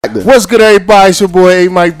What's good, everybody? It's your boy A.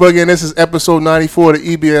 Mike Boogie, and this is episode 94 of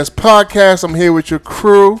the EBS podcast. I'm here with your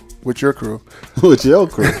crew. With your crew.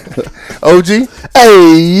 OG?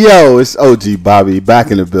 Hey, yo, it's OG Bobby back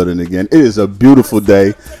in the building again. It is a beautiful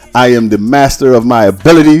day. I am the master of my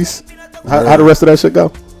abilities. How the rest of that shit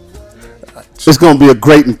go? It's going to be a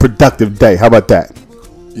great and productive day. How about that?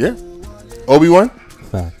 Yeah. Obi-Wan?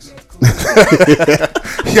 Facts.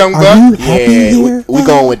 Young Buck? Yeah, we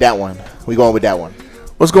going with that one.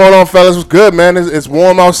 What's going on, fellas? What's good, man? It's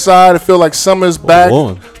warm outside. I feel like summer's back.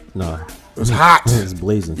 Warm? No. It's hot. It's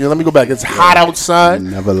blazing. Yeah, let me go back. It's hot outside.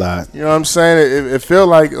 Never lied. You know what I'm saying? It feel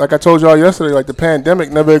like I told y'all yesterday, like the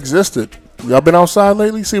pandemic never existed. Y'all been outside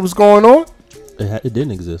lately? See what's going on? It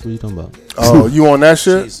didn't exist. What are you talking about? Oh, you on that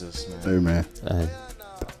shit? Jesus, man. Hey, man. I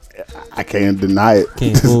I can't deny it.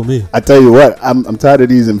 can't fool me. I tell you what, I'm tired of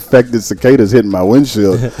these infected cicadas hitting my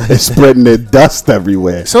windshield and spreading their dust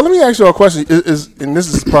everywhere. So let me ask you a question. And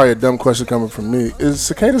this is probably a dumb question coming from me. Is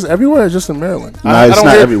cicadas everywhere or just in Maryland? No, it's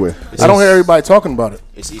not everywhere. I don't hear everybody talking about it.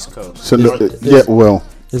 It's East Coast. So, well,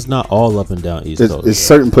 It's not all up and down East Coast. it's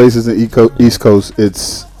certain places in East Coast.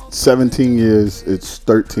 It's 17 years, it's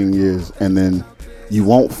 13 years, and then you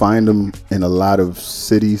won't find them in a lot of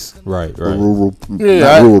cities, Right. or rural,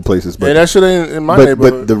 Yeah, rural places. But that shit ain't in my neighborhood.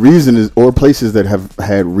 But the reason is, or places that have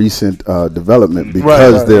had recent development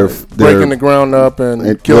because they're breaking the ground up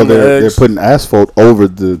and killing the they're eggs. putting asphalt over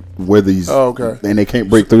where these. Oh, okay. And they can't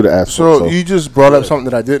break through the asphalt. So you just brought up something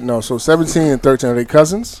that I didn't know. So 17 and 13, are they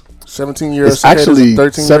cousins? 17 years. It's actually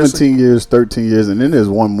 13 17 years, 13 years, and then there's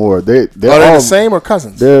one more. They're are they all the same or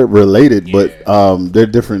cousins? They're related, but they're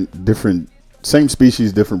different. Same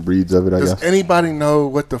species, different breeds of it, I Does guess. anybody know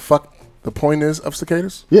what the fuck the point is of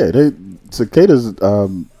cicadas? Yeah, cicadas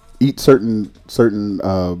eat certain.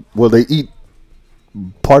 They eat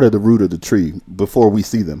part of the root of the tree before we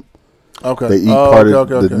see them. Okay. They eat part of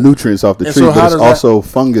the nutrients off the And tree, so how but it's does also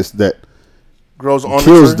fungus that grows on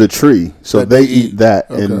kills the the tree. So that they they eat eat.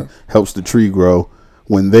 that Okay. and helps the tree grow.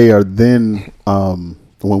 When they are then, when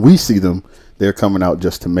we see them, they're coming out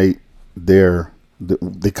just to mate.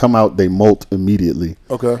 They come out, they molt immediately.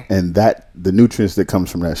 Okay. And the nutrients that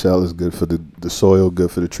comes from that shell is good for the soil,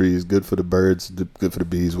 good for the trees, good for the birds, good for the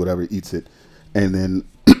bees, whatever eats it. And then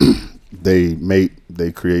they mate,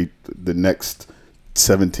 they create the next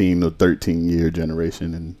 17 or 13 year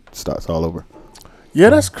generation and starts all over.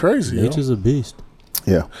 Yeah, that's crazy. Nature's a beast.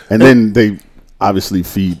 Yeah. And then they obviously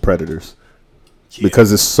feed predators because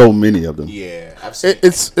there's so many of them. Yeah, I've seen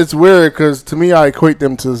It's weird because to me I equate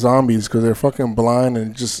them to zombies because they're fucking blind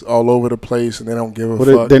and just all over the place and they don't give a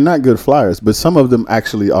fuck. They're not good flyers, but some of them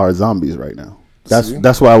actually are zombies right now.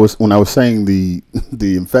 That's why when I was saying the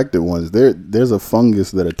infected ones, there's a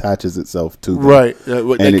fungus that attaches itself to them. Right.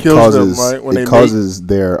 And it it kills causes them, right? When they causes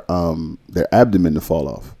their abdomen to fall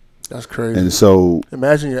off. That's crazy. And so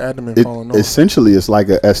imagine your abdomen falling off. Essentially it's like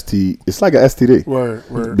a STD.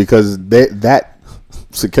 Word. Because that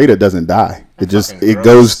cicada doesn't die. It gross.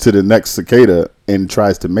 goes to the next cicada and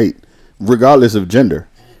tries to mate, regardless of gender,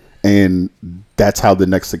 and that's how the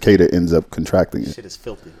next cicada ends up contracting it. shit is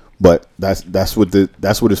filthy. But that's what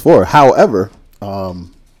it's for. However,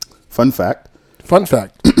 fun fact,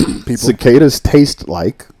 people. cicadas taste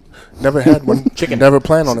like. Never had one. Chicken. Never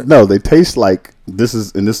planned on it. No, they taste like this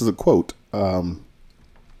is a quote.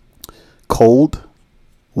 Cold,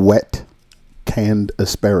 wet, canned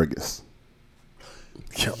asparagus.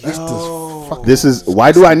 Yo, that's This is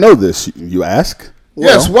why do I know this? You ask.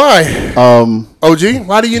 Yes, why? OG,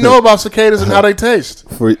 why do you know about cicadas and how they taste?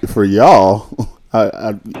 For y'all,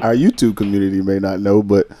 our YouTube community may not know,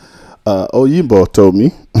 but Oyimbo told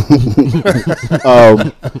me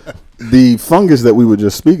the fungus that we were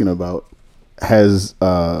just speaking about has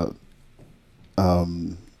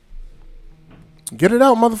Get it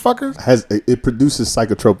out, motherfuckers. it produces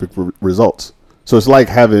psychotropic results. So it's like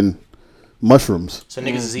having mushrooms. So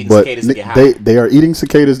niggas is eating But cicadas to get high. they are eating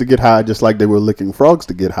cicadas to get high, just like they were licking frogs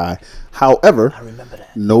to get high. However, I remember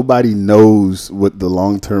that. nobody knows what the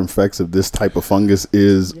long-term effects of this type of fungus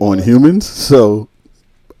is on humans. So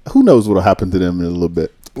who knows what will happen to them in a little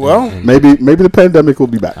bit. Well, Maybe the pandemic will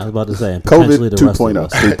be back. I was about to say, and potentially COVID the rest of 2.0,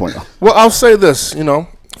 us. 3.0. well, I'll say this,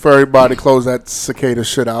 for everybody, close that cicada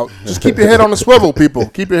shit out. Just keep your head on the swivel, people.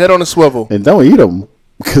 Keep your head on the swivel. And don't eat them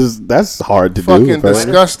because that's hard to Fucking do. apparently.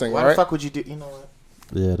 disgusting, Why right? the fuck would you do? You know what?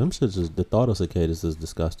 Yeah, them shits just, the thought of cicadas is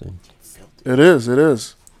disgusting. It is.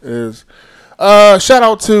 Shout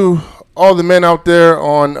out to all the men out there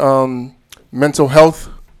on Mental Health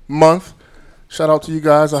Month. Shout out to you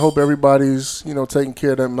guys. I hope everybody's, taking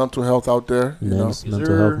care of their mental health out there. Men's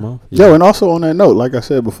mental health month. Yo, and also on that note, like I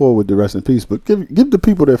said before with the rest in peace, but give the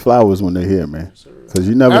people their flowers when they're here, man. because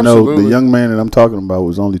you never know. Absolutely. The young man that I'm talking about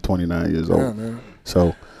was only 29 years Yeah, old. man.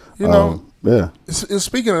 So, You know, yeah.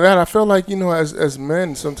 Speaking of that, I feel like, as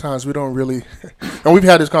men, sometimes we don't really, and we've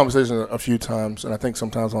had this conversation a few times, and I think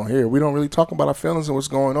sometimes on here, we don't really talk about our feelings and what's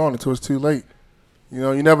going on until it's too late.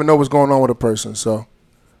 You never know what's going on with a person, so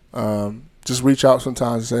just reach out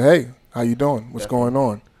sometimes and say, hey, how you doing? What's going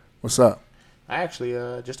on? What's up? I actually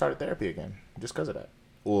just started therapy again, just because of that.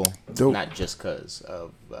 Well, Dope. not just because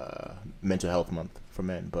of Mental Health Month for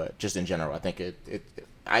men, but just in general. I think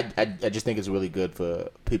I just think it's really good for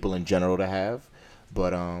people in general to have,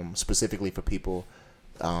 but specifically for people,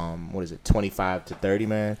 25 to 30,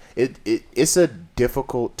 man. It's a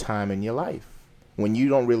difficult time in your life when you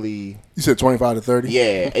don't really. You said 25 to 30?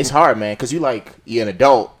 Yeah, it's hard, man, because you're an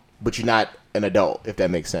adult, but you're not an adult, if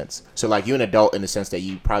that makes sense. So you're an adult in the sense that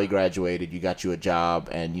you probably graduated, you got you a job,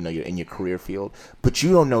 and you're in your career field, but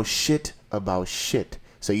you don't know shit about shit.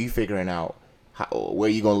 So you figuring out where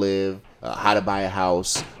you gonna live, how to buy a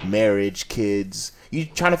house, marriage, kids. You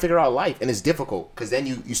trying to figure out life, and it's difficult because then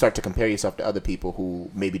you start to compare yourself to other people who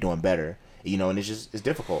may be doing better, and it's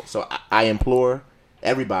difficult. So I implore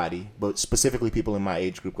everybody, but specifically people in my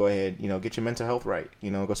age group, go ahead, get your mental health right.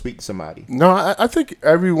 Go speak to somebody. No, I think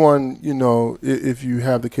everyone, if you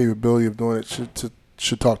have the capability of doing it,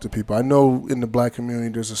 should talk to people. I know in the black community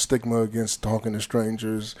there's a stigma against talking to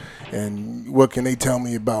strangers and what can they tell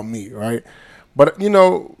me about me, right? But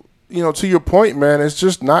to your point, man, it's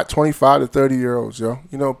just not 25 to 30-year-olds,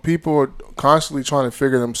 yo. People are constantly trying to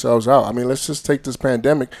figure themselves out. I mean, let's just take this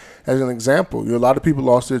pandemic as an example. A lot of people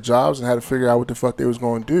lost their jobs and had to figure out what the fuck they was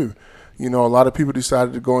going to do. A lot of people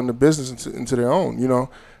decided to go into business into their own.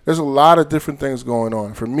 There's a lot of different things going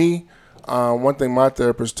on. For me, one thing my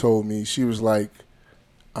therapist told me, she was like,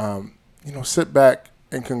 sit back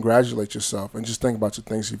and congratulate yourself and just think about the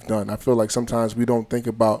things you've done. I feel like sometimes we don't think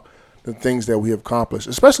about the things that we have accomplished,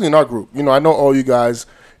 especially in our group. I know all you guys,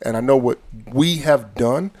 and I know what we have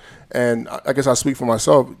done, and I guess I speak for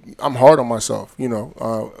myself. I'm hard on myself,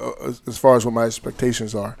 as far as what my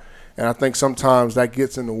expectations are, and I think sometimes that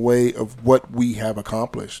gets in the way of what we have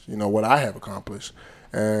accomplished, what I have accomplished,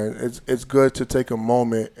 and it's good to take a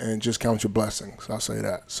moment and just count your blessings. I'll say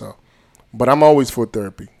that. So, but I'm always for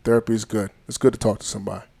therapy. Therapy is good. It's good to talk to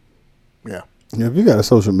somebody. Yeah. Yeah, if you got a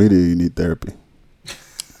social media, you need therapy.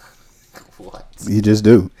 What? You just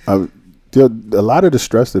do. A lot of the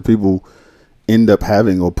stress that people end up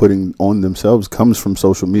having or putting on themselves comes from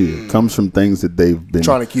social media. Comes from things that they've been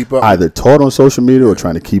Trying to keep up. either taught on social media or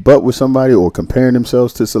trying to keep up with somebody or comparing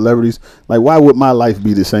themselves to celebrities. Like, why would my life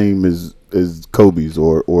be the same as Kobe's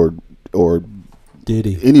or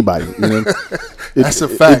Diddy? Anybody? That's a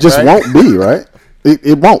fact. It just right? won't be, right?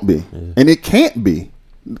 It won't be, and it can't be.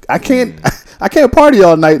 I can't party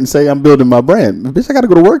all night and say I'm building my brand. Bitch, I got to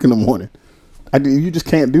go to work in the morning. You just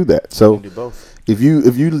can't do that. So do both. if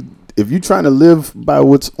you trying to live by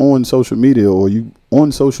what's on social media or you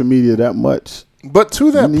on social media that much, But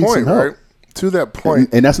to that you need point, some help. right? To that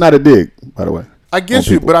point, and that's not a dig, by the way. I get on you,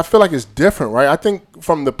 people. but I feel like it's different, right? I think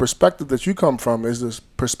from the perspective that you come from is this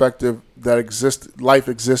perspective that life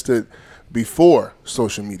existed before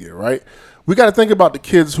social media, right? We got to think about the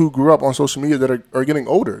kids who grew up on social media that are getting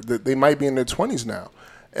older, that they might be in their 20s now.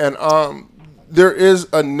 And there is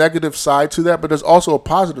a negative side to that, but there's also a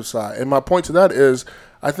positive side. And my point to that is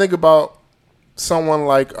I think about someone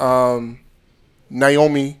like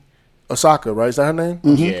Naomi Osaka, right? Is that her name?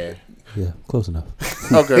 Mm-hmm. Yeah. Yeah, close enough.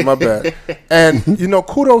 Okay, my bad. And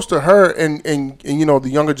kudos to her and the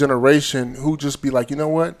younger generation who just be like, you know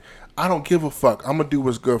what? I don't give a fuck. I'm gonna do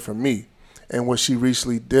what's good for me. And what she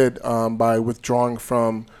recently did by withdrawing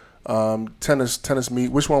from tennis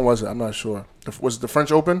meet. Which one was it? I'm not sure. Was it the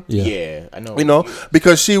French Open? Yeah, I know.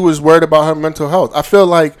 Because she was worried about her mental health. I feel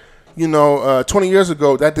like 20 years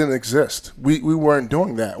ago that didn't exist. We weren't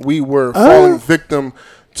doing that. We were falling victim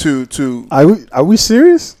to. Are we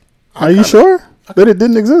serious? Are you sure that it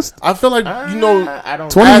didn't exist? I feel like I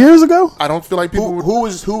don't. 20 years ago? I don't feel like people. Who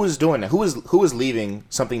was doing that? Who was leaving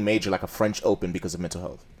something major like a French Open because of mental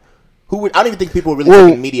health? I don't even think people were really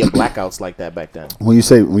taking media blackouts like that back then. When you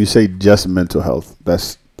say just mental health,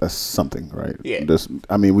 that's something, right? Yeah.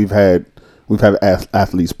 We've had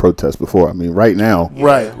athletes protest before. I mean, right now,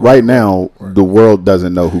 the world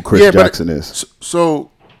doesn't know who Chris Jackson is.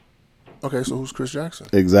 So who's Chris Jackson?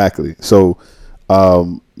 Exactly. So,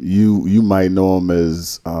 you might know him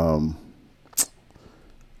as I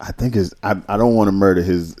think I don't want to murder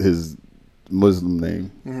his Muslim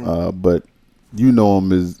name, but you know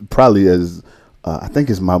him as probably as I think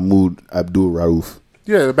it's Mahmoud Abdul Rauf.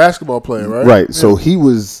 Yeah, the basketball player, right? Right. Yeah. So he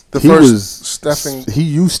was he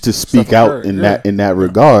used to speak out in that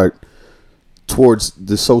regard towards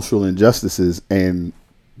the social injustices, and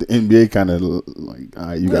the NBA kind of like, all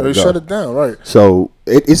right, you got to they go. shut it down, right? So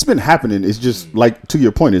it's been happening. It's just like, to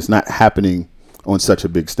your point, it's not happening on such a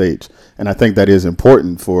big stage, and I think that is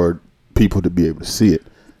important for people to be able to see it.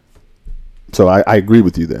 So I agree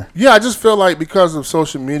with you there. Yeah, I just feel like because of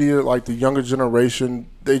social media, like the younger generation,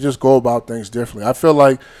 they just go about things differently. I feel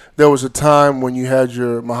like there was a time when you had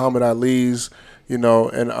your Muhammad Ali's, you know,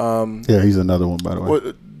 and Yeah, he's another one, by the way.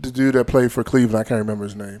 the dude that played for Cleveland, I can't remember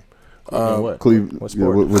his name. What? Cleveland. What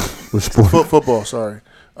sport? Yeah, what sport? Football, sorry.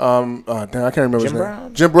 Damn, I can't remember his Jim name.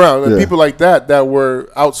 Brown? Jim Brown. And Yeah. people like that were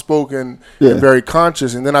outspoken Yeah. and very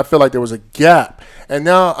conscious. And then I feel like there was a gap. And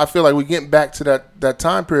now I feel like we're getting back to that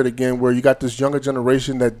time period again where you got this younger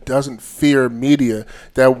generation that doesn't fear media,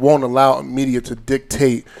 that won't allow media to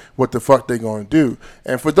dictate what the fuck they're going to do.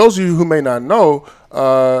 And for those of you who may not know,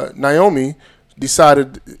 Naomi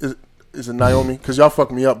decided... Is it Naomi? Because y'all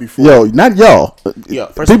fucked me up before. Yo, not y'all. Yeah,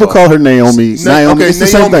 first People of all, call her Naomi. Naomi. okay, It's the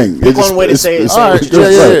same Naomi. thing. Pick It's one way to say it. it's- All right,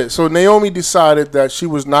 it's- yeah. So Naomi decided that she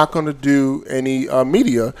was not going to do any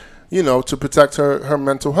media, you know, to protect her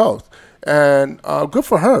mental health. And good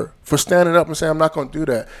for her for standing up and saying, I'm not going to do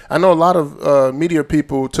that. I know a lot of media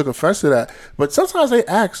people took offense to that, but sometimes they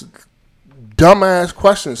ask dumbass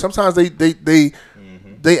questions. Sometimes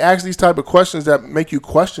they ask these type of questions that make you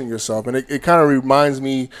question yourself. And it kind of reminds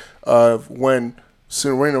me of when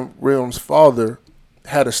Serena Williams' father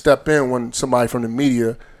had to step in when somebody from the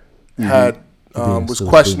media had Venus, was it was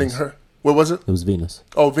questioning Venus. her. What was it? It was Venus.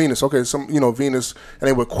 Oh, Venus. Okay, Venus, and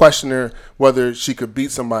they would question her whether she could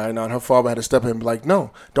beat somebody. Now, and her father had to step in and be like,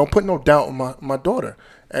 "No, don't put no doubt in my daughter."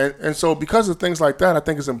 And so because of things like that, I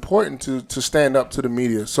think it's important to stand up to the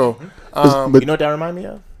media. So, but You know what that remind me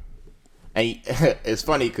of? And it's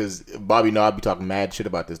funny because Bobby know I be talking mad shit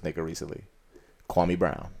about this nigga recently. Kwame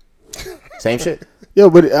Brown. Same shit. yo,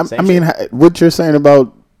 but I Same mean, what you're saying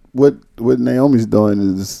about what Naomi's doing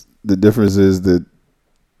is the difference is that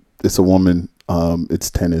it's a woman, it's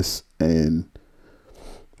tennis, and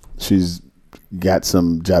she's got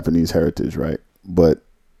some Japanese heritage, right? But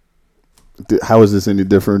how is this any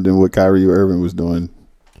different than what Kyrie Irving was doing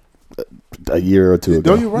a year or two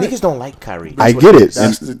ago? no, you're right. Niggas don't like Kyrie. I get it.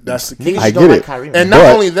 That's the key. Niggas I don't get like it. Kyrie. And man. not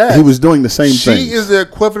But only that, he was doing the same she thing. is the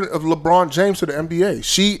equivalent of LeBron James to the NBA.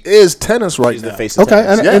 She is tennis right He's now. the face of Okay,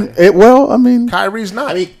 tennis. well, I mean, Kyrie's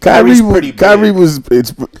not. I mean, Kyrie, Kyrie's pretty big. Kyrie was He's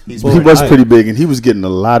he pretty was big. pretty big, and he was getting a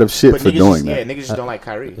lot of shit But for niggas doing just, that. yeah, niggas just don't like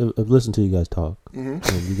Kyrie. I've listened to you guys talk, Mhm.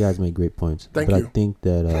 and you guys make great points. Thank but you. I think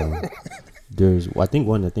that I think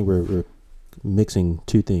we're mixing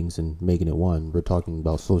two things and making it one. We're talking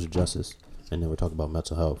about social justice, and then we're talking about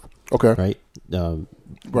mental health, Okay. right?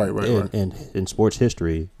 Right. And in sports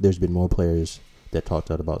history, there's been more players that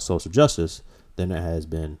talked out about social justice than there has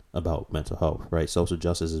been about mental health, right? Social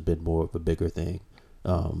justice has been more of a bigger thing.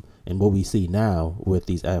 And what we see now with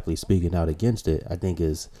these athletes speaking out against it, I think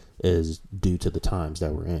is due to the times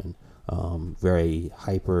that we're in. Very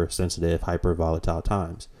hypersensitive, hyper volatile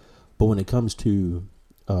times. But when it comes to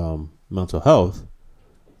mental health,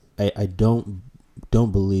 I don't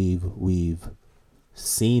believe we've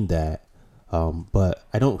seen that. But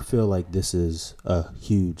I don't feel like this is a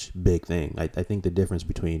huge, big thing. I think the difference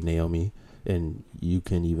between Naomi and you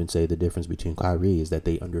can even say the difference between Kyrie is that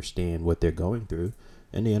they understand what they're going through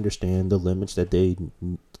and they understand the limits that they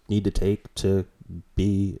need to take to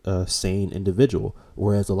be a sane individual.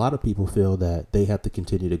 Whereas a lot of people feel that they have to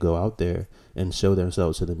continue to go out there and show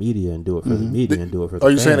themselves to the media and do it for the media and do it for the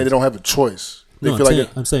Are you saying fans. they don't have a choice? They No, feel I'm, like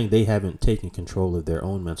saying, I'm saying they haven't taken control of their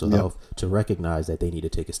own mental health to recognize that they need to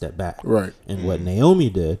take a step back. Right. And what Naomi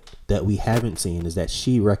did that we haven't seen is that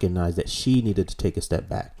she recognized that she needed to take a step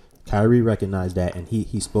back. Kyrie recognized that, and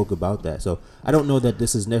he spoke about that. So I don't know that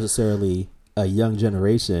this is necessarily a young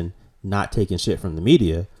generation not taking shit from the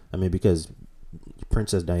media. I mean, because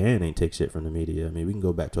Princess Diana ain't take shit from the media. I mean, we can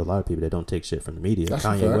go back to a lot of people that don't take shit from the media. That's a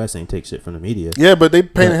Kanye fact. West ain't take shit from the media. Yeah, but they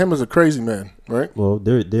painted him as a crazy man, right? Well,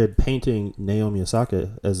 they're painting Naomi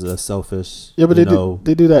Osaka as a selfish. Yeah, but you they know,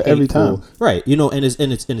 do that every hateful- time. right? You know, and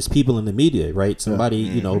it's people in the media, right? Somebody,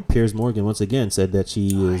 you know, Piers Morgan once again said that she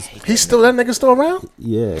is. That nigga still around?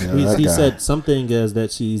 Yeah, that he guy. said something as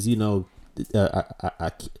that she's, you know,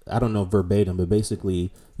 I don't know verbatim, but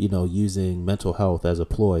basically, you know, using mental health as a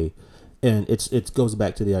ploy. And it goes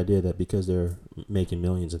back to the idea that because they're making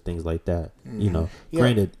millions and things like that, you know,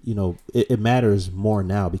 granted, you know, it matters more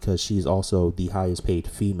now because she's also the highest paid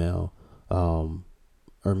female,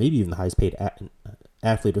 or maybe even the highest paid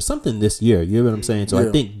athlete or something this year. You know what I'm saying? So Yeah.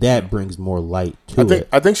 I think that brings more light to it.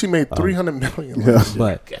 I think she made $300 million. last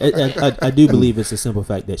year. But I do believe it's a simple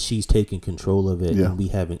fact that she's taking control of it, Yeah. and we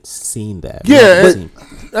haven't seen that. Yeah, We haven't seen-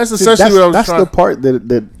 that's essentially what I was that's trying. the part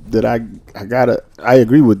that I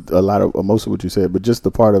agree with a lot of most of what you said, but just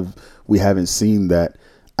the part of we haven't seen that.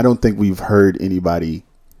 I don't think we've heard anybody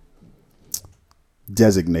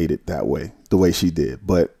designate it that way, the way she did.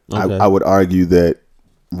 But Okay. I would argue that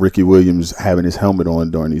Ricky Williams having his helmet on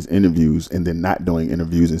during these interviews and then not doing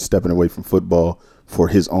interviews and stepping away from football for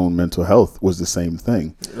his own mental health was the same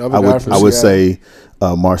thing. I would say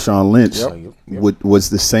Marshawn Lynch was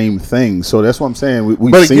the same thing. So that's what I'm saying.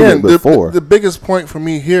 We've seen it before. The biggest point for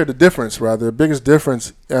me here, the biggest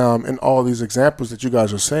difference in all these examples that you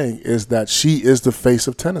guys are saying is that she is the face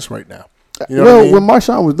of tennis right now. You know what I mean? When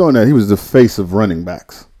Marshawn was doing that, he was the face of running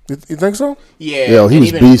backs. You think so? Yeah, Yo, he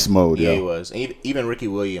was beast mode. Yeah, yo. he was. And even Ricky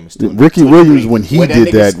Williams. Ricky Williams, when he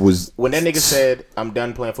did that, was when that nigga said, "I'm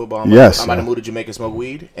done playing football. I'm out of mood to Jamaica, smoke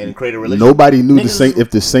weed, and create a religion." Nobody knew if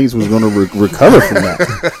the Saints was going to recover from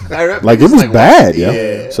that. Like it was bad,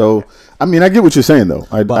 yeah. So I mean, I get what you're saying though.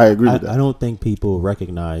 I agree with that. I don't think people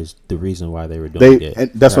recognize the reason why they were doing it.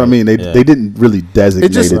 And that's what I mean. They didn't really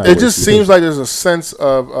designate it. It just seems like there's a sense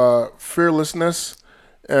of fearlessness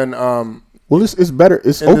and well, it's better.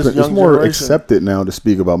 It's open. It's more generation. accepted now to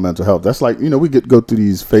speak about mental health. That's like, we go through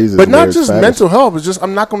these phases. But not just mental health. It's just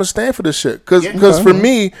I'm not going to stand for this shit. Because for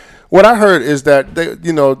me, what I heard is that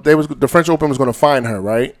the French Open was going to fine her,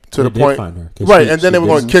 right? To the point, right? And then they were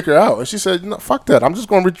going to kick her out. And she said, "No, fuck that. I'm just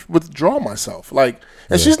going to withdraw myself."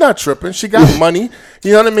 And she's not tripping. She got money.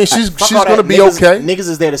 You know what I mean? She's going to be okay. Niggas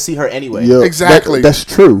is there to see her anyway. Yo, exactly. That's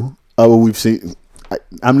true. We've seen.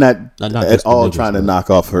 I'm not at all trying to knock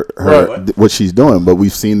off her what she's doing, but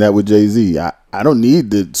we've seen that with Jay-Z. I don't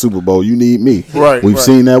need the Super Bowl. You need me. Right. We've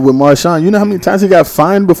seen that with Marshawn. You know how many times he got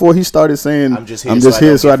fined before he started saying, "I'm just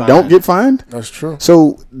here so I don't get fined." That's true.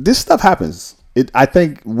 So this stuff happens. I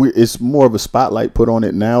think it's more of a spotlight put on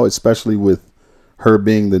it now, especially with her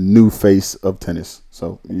being the new face of tennis.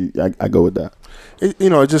 So I go with that.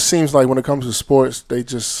 It just seems like when it comes to sports, they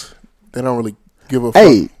don't really give a fuck.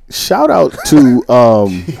 Hey, shout out to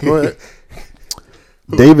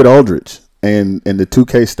David Aldridge and the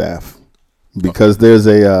 2K staff, because there's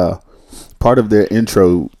a part of their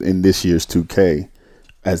intro in this year's 2K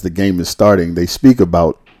as the game is starting. They speak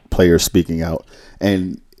about players speaking out,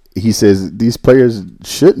 and he says these players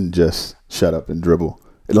shouldn't just shut up and dribble.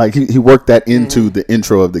 Like he worked that into the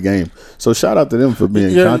intro of the game. So shout out to them for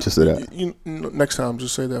being conscious of that. Next time,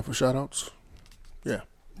 just say that for shout outs. Yeah.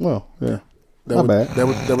 Well, yeah. That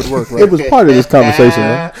would work, right? It was part of this conversation,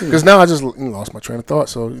 right? Because now I just lost my train of thought,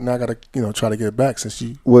 so now I got to try to get it back since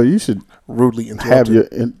you should rudely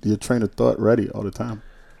interrupted. Have your train of thought ready all the time,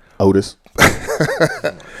 Otis.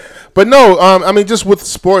 But no, I mean, just with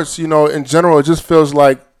sports, in general, it just feels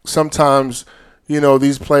like sometimes,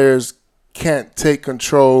 these players can't take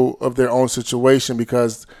control of their own situation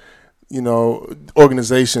because,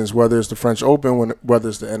 organizations, whether it's the French Open, whether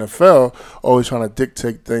it's the NFL, always trying to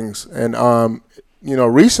dictate things. And,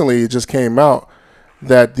 recently it just came out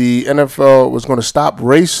that the NFL was going to stop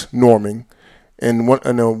race norming in a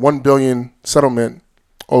 $1 billion settlement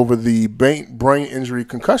over the brain injury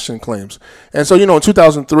concussion claims. And so, in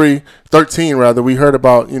 2013, we heard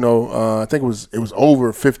about, I think it was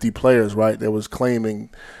over 50 players, right, that was claiming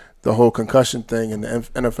the whole concussion thing, and the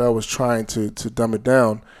NFL was trying to dumb it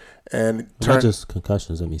down. And not just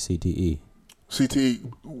concussions, I mean CTE.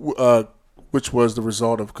 CTE, which was the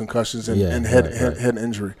result of concussions and head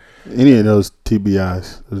injury. Any of those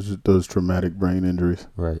TBIs, those traumatic brain injuries.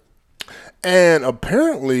 Right. And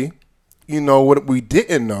apparently, what we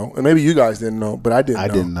didn't know, and maybe you guys didn't know, but I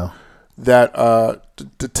didn't know. That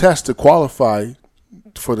the test to qualify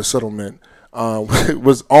for the settlement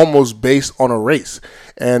was almost based on a race.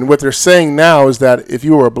 And what they're saying now is that if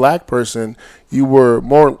you were a black person, you were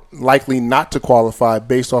more likely not to qualify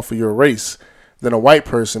based off of your race than a white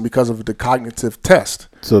person because of the cognitive test.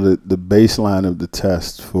 So the baseline of the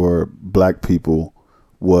test for black people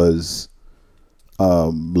was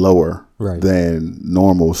lower than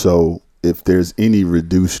normal. So if there's any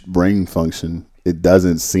reduced brain function, it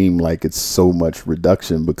doesn't seem like it's so much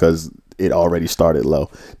reduction because it already started low.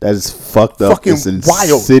 That is fucked up. Fucking it's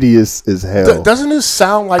wild. Insidious as hell. Doesn't this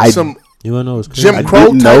sound like some you wanna know what's crazy? Jim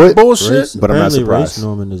Crow type bullshit? But I'm not surprised. Race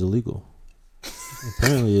norming is illegal.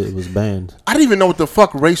 Apparently, it was banned. I didn't even know what the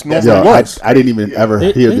fuck race norming was. I didn't even ever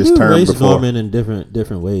hear this do term race before. norming in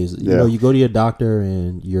different ways. You go to your doctor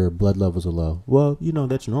and your blood levels are low. Well,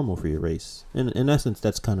 that's normal for your race. In essence,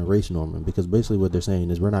 that's kind of race norming because basically what they're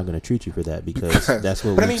saying is we're not going to treat you for that because that's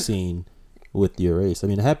what we've seen with your race. I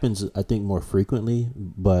mean, it happens, I think, more frequently,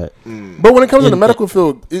 but But when it comes to the medical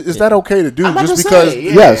field, is that okay to do? I'm about Just to because? say,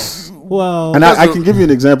 yeah. Yes. well, And I can give you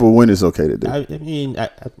an example of when it's okay to do. I mean,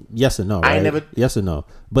 yes and no. I Right? never- yes and no.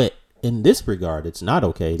 But in this regard, it's not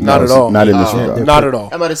okay. Not No, at all. Not in this Oh. regard. Not at all.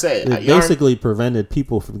 I'm about to say, It y'all- basically prevented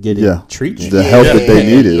people from getting Yeah. treatment. The help that they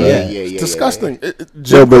needed, yeah, right? yeah, yeah, Disgusting. yeah. So,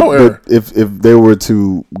 Jim Crow era. but if they were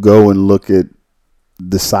to go and look at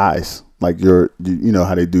the size, like you know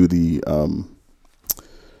how they do the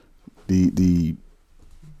BMI?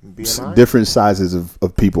 different sizes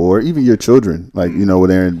of people, or even your children, like you know, when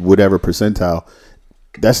they're in whatever percentile,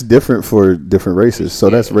 that's different for different races. So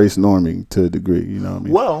that's race norming to a degree. You know what I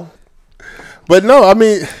mean? Well, But no, I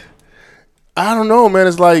mean, I don't know,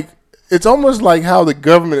 man. It's almost like how the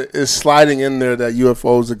government is sliding in there that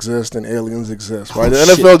UFOs exist and aliens exist, right? The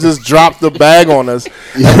NFL just dropped the bag on us.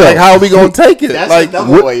 Like, how are we gonna take it? that's Like,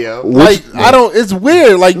 another way, yo. like I don't. It's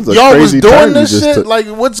weird. Like This is a y'all was crazy doing turn you this just shit. took. Like,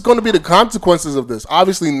 what's going to be the consequences of this?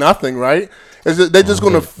 Obviously, nothing, right? Is it they're just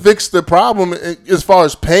going to fix the problem as far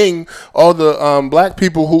as paying all the black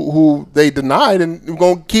people who they denied, and we're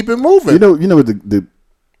going to keep it moving. You know what the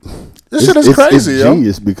this shit is crazy, it's yo.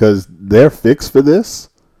 genius because their fix for this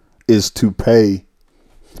is to pay.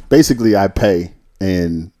 Basically, I pay,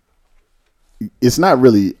 and it's not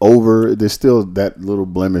really over. There's still that little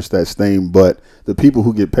blemish, that stain, but the people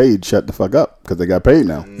who get paid shut the fuck up because they got paid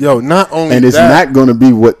now, Yo, not only and it's that, not going to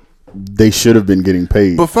be what they should have been getting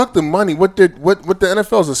paid. but fuck the money. What the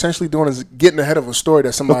NFL is essentially doing is getting ahead of a story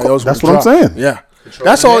that somebody else. That's would've what I'm dropped. saying. Yeah, Control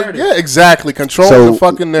that's the all. narrative. Yeah, exactly. Control So the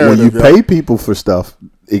fucking narrative. when you yo. pay people for stuff,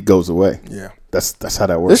 it goes away. Yeah. That's how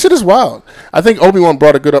that This works. shit is wild. I think Obi-Wan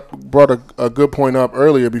brought a good point up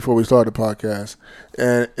earlier before we started the podcast,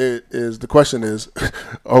 and the question is,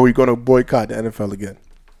 are we going to boycott the NFL again?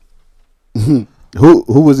 Who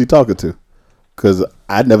was he talking to? Because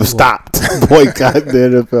I never stopped boycotting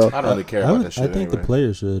the NFL. I don't really care I, about would- that shit I think anyway. the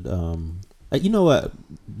players should. You know what?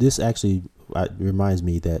 This actually reminds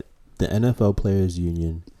me that the NFL Players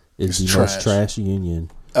Union is It's the most trash. trash union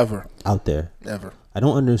Ever. out there. I I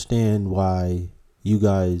don't understand why you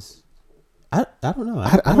guys. I don't know.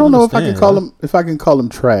 I don't know if I can understand. call them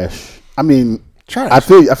trash. I mean, Trash. I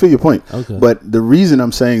feel your point. Okay. But the reason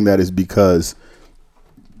I'm saying that is because,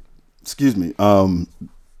 excuse me,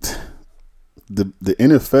 the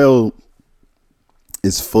NFL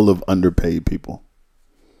is full of underpaid people.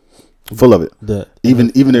 Full of it. Even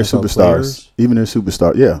their NFL superstars. players? Even their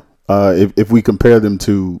superstars. Yeah. If we compare them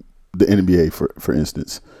to the NBA, for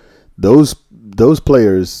instance, those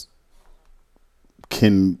players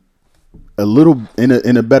can a little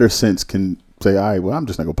in a better sense can say, all right, well, I'm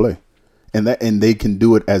just not gonna play, and they can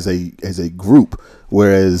do it as a group.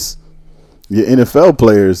 Whereas your NFL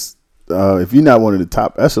players, if you're not one of the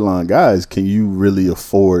top echelon guys, can you really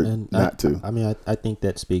afford not to? I mean, I think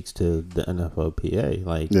that speaks to the NFLPA.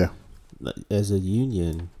 Like, Yeah. as a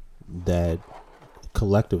union, that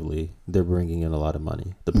collectively they're bringing in a lot of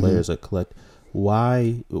money. The Mm-hmm. players are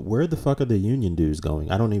where the fuck are the union dues going?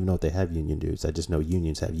 I don't even know if they have union dues. I just know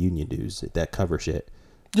unions have union dues that cover shit.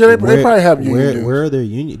 Yeah, they probably have union dues. Where are their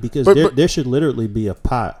union? Because But- there should literally be a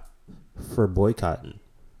pot for boycotting.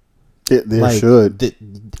 There should.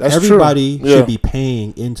 That's everybody true. Yeah. should be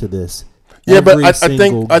paying into this. Yeah, but every I think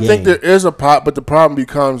single game. there is a pot, but the problem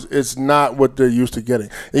becomes it's not what they're used to getting.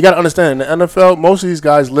 You got to understand, in the NFL, most of these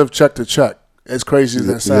guys live check to check. As crazy as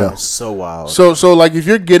that sounds. So wild. So like if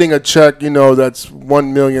you're getting a check, that's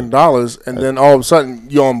 $1 million, and then all of a sudden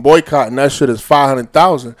you're on boycott, and that shit is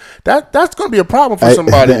 $500,000. That's gonna be a problem for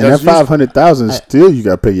somebody. And that that's used- 500,000 still you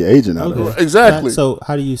got to pay your agent out of it. Exactly. So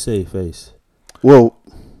how do you save face? Well,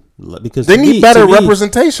 Because They to need me- better to me-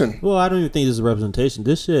 representation. Well, I don't even think this is a representation.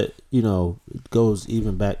 This shit, goes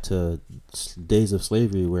even back to days of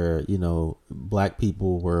slavery where, black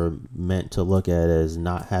people were meant to look at as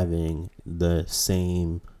not having the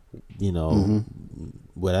same,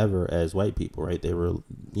 whatever as white people, right? They were,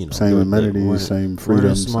 same they amenities, weren't- same weren't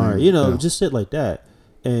freedoms, smart, same- just shit like that.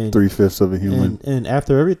 And 3/5 of a human. and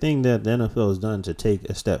after everything that the NFL has done to take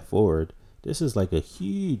a step forward, this is like a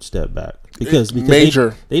huge step back because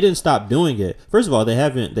major. They didn't stop doing it. First of all, they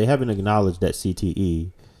haven't acknowledged that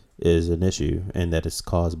CTE is an issue and that it's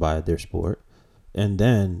caused by their sport. And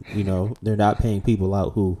then, they're not paying people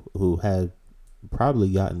out who had probably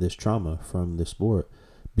gotten this trauma from the sport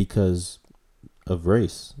because of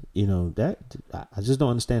race. That I just don't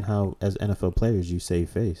understand how as NFL players you save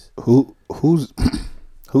face. Who's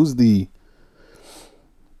the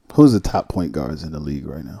top point guards in the league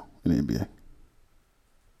right now in the NBA?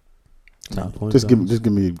 Top point Just guards.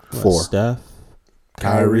 give me What, four. Steph,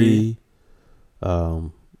 Kyrie.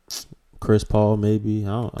 Chris Paul, maybe.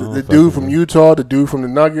 The dude from Utah, the dude from the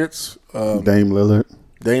Nuggets, Dame Lillard.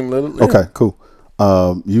 Yeah. Okay, cool.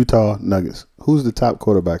 Utah Nuggets. Who's the top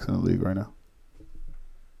quarterbacks in the league right now?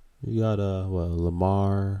 You got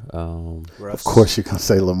Lamar. Of course, you're gonna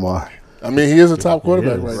say Lamar. I mean, he is a top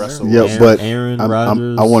quarterback right Russell. now. Yeah, but Aaron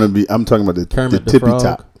Rodgers. I'm talking about the tippy Frog.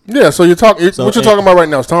 top. Yeah, so what you're talking about right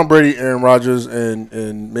now is Tom Brady, Aaron Rodgers,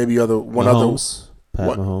 and maybe other.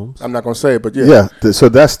 Pat Mahomes. I'm not gonna say it, but yeah. Yeah. So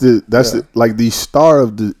that's the like the star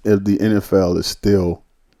of the NFL is still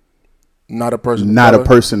not a person. Not a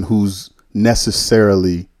person who's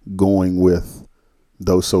necessarily going with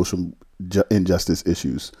those social injustice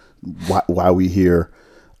issues. Why we hear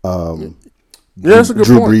that's a good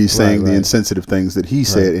Drew point. Brees saying the insensitive things that he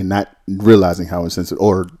said and not realizing how insensitive,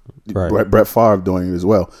 or Brett Favre doing it as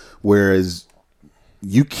well. Whereas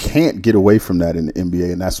you can't get away from that in the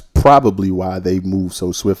NBA, and that's probably why they move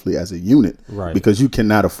so swiftly as a unit. Right. Because you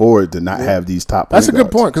cannot afford to not have these top. That's a good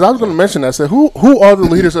point, because I was going to mention that. I said, who are the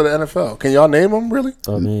leaders of the NFL? Can y'all name them, really?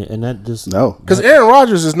 I mean, and that just no. Because Aaron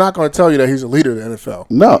Rodgers is not going to tell you that he's a leader of the NFL.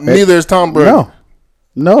 No. Neither is Tom Brady.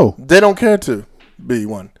 No. They don't care to be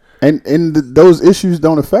one. And those issues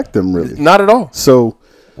don't affect them really. Not at all. So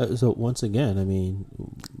once again, I mean,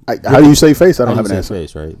 how do you say face? I don't have an answer.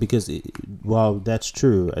 Face, right? Because while that's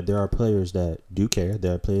true, there are players that do care.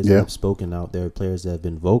 There are players that have spoken out. There are players that have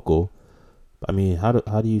been vocal. I mean, how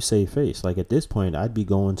do you say face? Like at this point, I'd be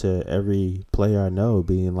going to every player I know,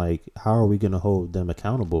 being like, how are we going to hold them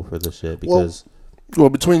accountable for this shit? Because well,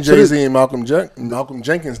 between Jay-Z and Malcolm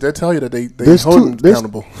Jenkins, they tell you that they hold them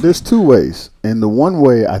accountable. There's two ways, and the one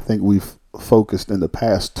way I think we've focused in the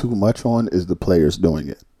past too much on is the players doing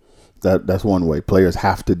it. That's one way. Players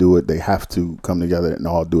have to do it. They have to come together and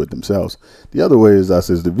all do it themselves. The other way is us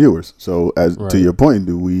as the viewers. So, to your point,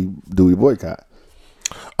 do we boycott?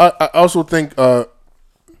 I also think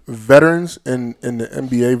veterans in the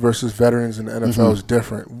NBA versus veterans in the NFL is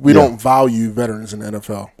different. We don't value veterans in the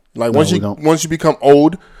NFL. Like once you become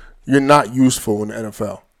old, you're not useful in the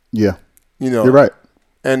NFL. Yeah, you're right.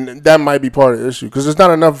 And that might be part of the issue because there's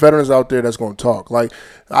not enough veterans out there that's going to talk. Like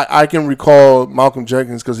I can recall Malcolm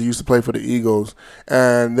Jenkins because he used to play for the Eagles,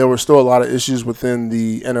 and there were still a lot of issues within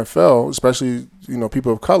the NFL, especially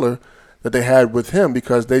people of color, that they had with him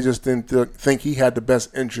because they just didn't think he had the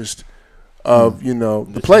best interest of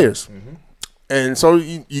the players. Mm-hmm. And so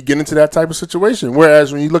you get into that type of situation.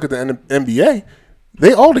 Whereas when you look at the NBA,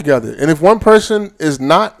 they all together, and if one person is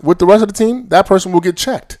not with the rest of the team, that person will get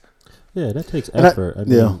checked. Yeah, that takes effort. I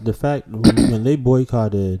mean, the fact when they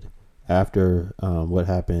boycotted after what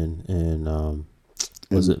happened in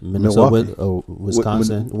was it Minnesota or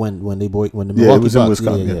Wisconsin when the Milwaukee Bucks, in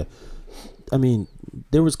Wisconsin. Yeah. I mean,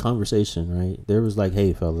 there was conversation, right? There was like,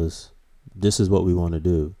 hey, fellas, this is what we want to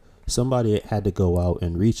do. Somebody had to go out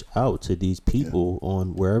and reach out to these people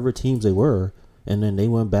on wherever teams they were, and then they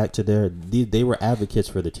went back to they were advocates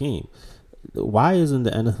for the team. Why isn't the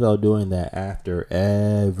NFL doing that after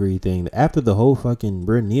everything? After the whole fucking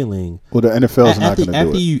we're kneeling. Well, the NFL is not going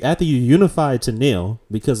to do it. After you unified to kneel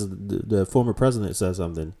because the former president said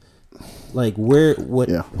something. Like what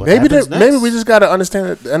maybe we just got to understand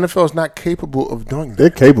that the NFL is not capable of doing that. They're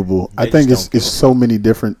capable. I think it's so many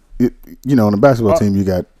different. On the basketball team, you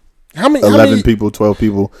got 11 people, 12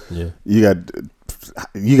 people. Yeah,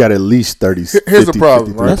 you got at least 30. Here's the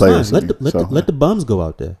problem, right? Players. Let the bums go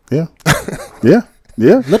out there. Yeah.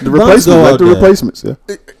 Let the replacements. Yeah.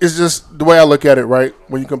 It's just the way I look at it, right?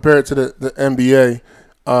 When you compare it to the NBA,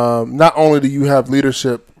 not only do you have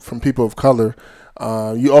leadership from people of color,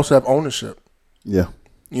 you also have ownership. Yeah.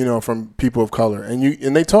 From people of color,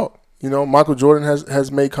 and they talk. Michael Jordan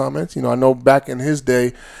has made comments. I know back in his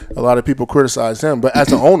day, a lot of people criticized him, but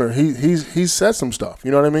as an owner, he's said some stuff.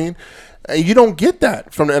 You know what I mean? And you don't get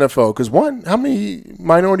that from the NFL because how many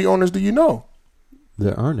minority owners do you know?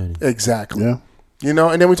 There aren't any. Exactly. Yeah.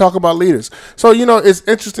 And then we talk about leaders. So, it's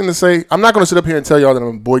interesting to say, I'm not going to sit up here and tell y'all that I'm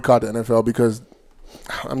going to boycott the NFL because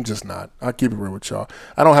I'm just not. I'll keep it real with y'all.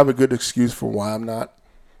 I don't have a good excuse for why I'm not.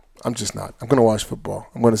 I'm just not. I'm going to watch football.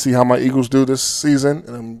 I'm going to see how my Eagles do this season,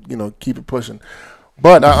 and I'm, keep it pushing.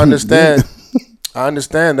 But I understand. I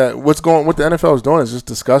understand that what the NFL is doing is just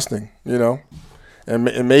disgusting,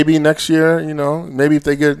 And maybe next year, maybe if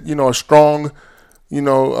they get, a strong,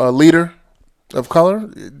 leader of color,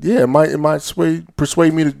 it might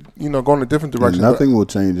persuade me to, go in a different direction. And nothing will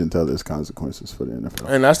change until there's consequences for the NFL.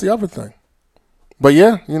 And that's the other thing. But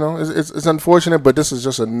yeah, it's unfortunate, but this is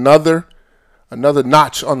just another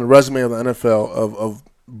notch on the resume of the NFL of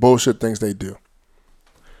bullshit things they do.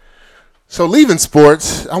 So leaving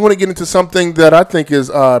sports, I want to get into something that I think is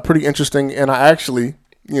pretty interesting, and I actually,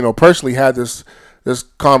 personally had this this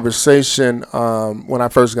conversation when I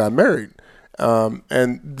first got married,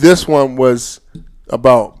 and this one was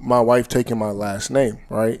about my wife taking my last name,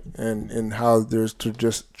 right? And how there's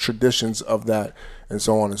just traditions of that and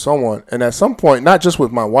so on and so on. And at some point, not just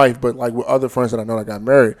with my wife, but like with other friends that I know that got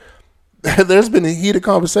married, there's been heated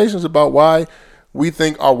conversations about why we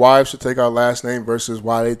think our wives should take our last name versus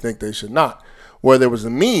why they think they should not. Where there was a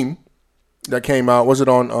meme that came out, was it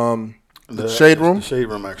on the Shade Room? The Shade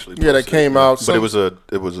Room actually. Yeah, that came out. But it was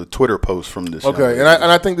a Twitter post from this. Okay, and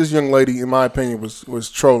I think this young lady, in my opinion, was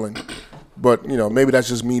trolling. But, maybe that's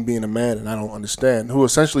just me being a man and I don't understand. Who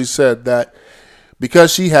essentially said that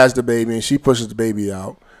because she has the baby and she pushes the baby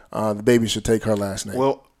out, the baby should take her last name.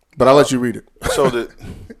 Well, but I'll let you read it.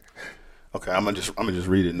 Okay, I'm gonna just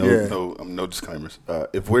read it. No disclaimers.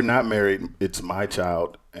 If we're not married, it's my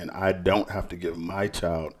child, and I don't have to give my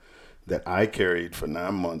child that I carried for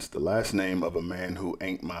 9 months the last name of a man who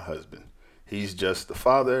ain't my husband. He's just the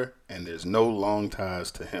father, and there's no long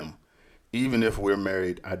ties to him. Even if we're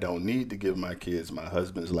married, I don't need to give my kids my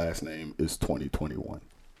husband's last name is 2021.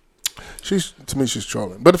 She's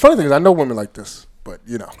trolling. But the funny thing is, I know women like this. But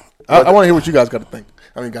I want to hear what you guys got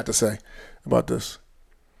to say about this.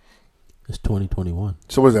 It's 2021.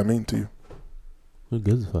 So what does that mean to you? Who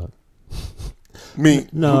gives a fuck? Me?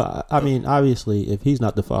 No, I mean, obviously, if he's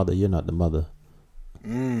not the father, you're not the mother.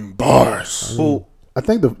 Bars. Well, I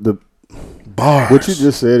think the bars. What you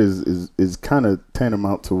just said is kind of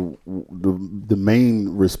tantamount to the main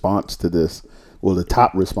response to this. Well, the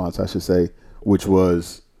top response, I should say, which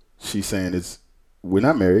was she's saying we're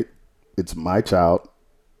not married. It's my child,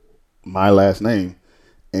 my last name.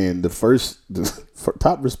 And the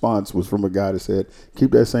top response was from a guy that said,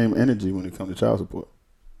 keep that same energy when it comes to child support.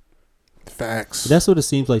 Facts. That's what it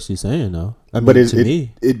seems like she's saying, though. I mean, but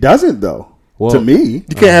it doesn't, though. Well, to me.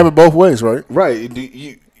 You can't have it both ways, right? Right.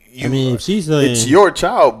 I mean, if she's saying, it's your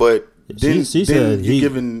child, but then said you're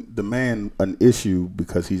giving the man an issue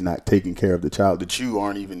because he's not taking care of the child that you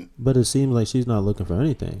aren't even. But it seems like she's not looking for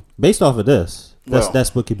anything. Based off of this,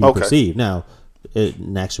 that's what could be perceived. Now,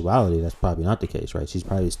 in actuality, that's probably not the case, right? She's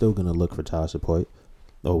probably still going to look for child support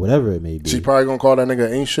or whatever it may be. She's probably going to call that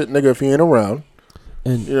nigga ain't shit nigga if he ain't around.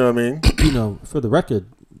 And you know what I mean? For the record,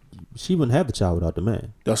 she wouldn't have the child without the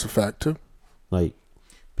man. That's a fact, too. Like,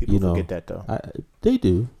 people forget that, though. They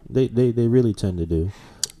do. They really tend to do.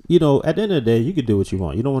 At the end of the day, you can do what you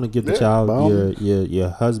want. You don't want to give the child your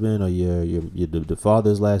husband or the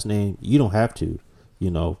father's last name. You don't have to.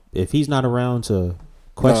 If he's not around to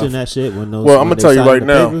question that shit when those. Well, I'm gonna tell you right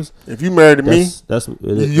now. Papers, if you married to me,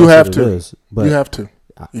 you have to. You have to.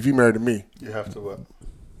 If you married to me, you have to what?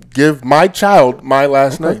 Give my child my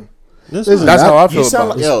last name. That's how I feel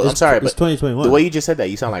about it. I'm sorry, it's but 2021. The way you just said that,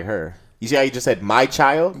 you sound like her. You see how you just said my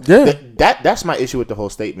child? Yeah. That's my issue with the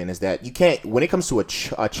whole statement is that you can't, when it comes to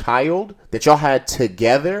a child that y'all had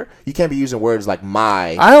together, you can't be using words like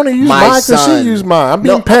my. I only use mine because she used mine. I'm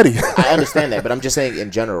being petty. I understand that, but I'm just saying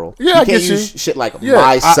in general. Yeah, you I can't get use you. shit like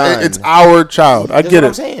my son. It's our child. I get it.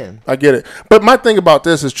 That's what I'm saying. I get it. But my thing about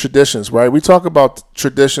this is traditions, right? We talk about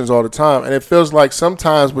traditions all the time, and it feels like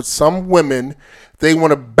sometimes with some women, they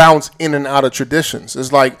want to bounce in and out of traditions.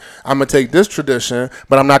 It's like, I'm going to take this tradition,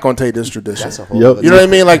 but I'm not going to take this tradition. That's a whole you know what I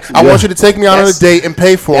mean? Like, I want you to take me out on a date and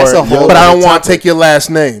pay for it, but I don't want to take your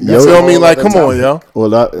last name. You know what I mean? Like, come on, yo. Well,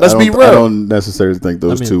 let's be real. I don't necessarily think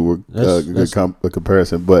those two were a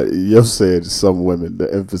comparison, but you said some women,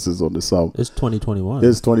 the emphasis on the some. It's 2021.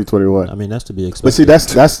 It's 2021. I mean, that's to be expected. But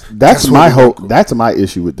see, that's my hope. That's my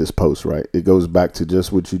issue with this post, right? It goes back to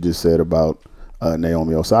just what you just said about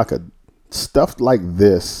Naomi Osaka. Stuff like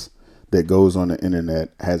this that goes on the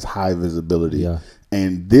internet has high visibility,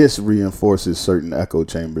 and this reinforces certain echo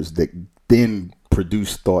chambers that then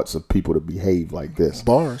produce thoughts of people to behave like this.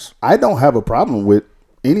 Bars. I don't have a problem with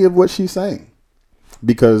any of what she's saying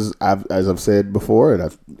because as I've said before, and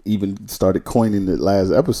I've even started coining the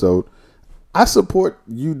last episode, I support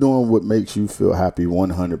you doing what makes you feel happy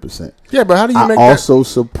 100%. Yeah, but how do you make that? I also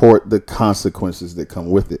support the consequences that come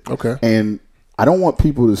with it. Okay. And I don't want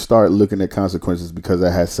people to start looking at consequences because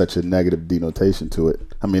that has such a negative denotation to it.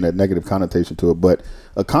 I mean, a negative connotation to it. But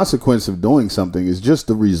a consequence of doing something is just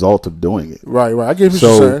the result of doing it. Right. I get what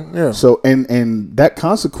you're saying. Yeah. So, and that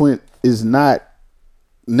consequence is not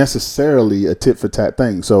necessarily a tit for tat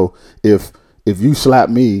thing. So if you slap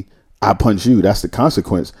me, I punch you. That's the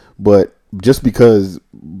consequence. But just because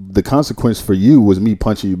the consequence for you was me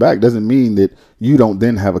punching you back doesn't mean that you don't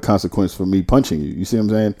then have a consequence for me punching you. You see what I'm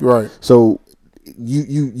saying? Right. So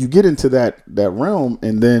you get into that realm,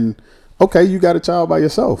 and then okay, you got a child by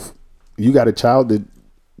yourself. You got a child that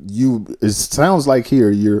it sounds like here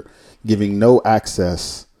you're giving no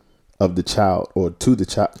access of the child or to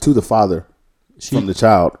the father from the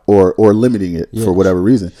child or limiting it for whatever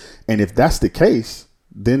reason. And if that's the case,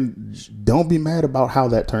 then don't be mad about how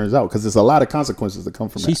that turns out, because there's a lot of consequences that come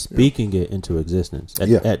from She's that. speaking it into existence.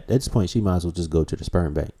 At this point, she might as well just go to the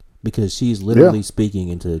sperm bank, because she's literally speaking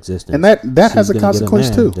into existence. And that has a consequence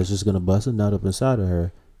too. That's just going to bust a nut up inside of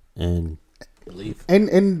her and leave.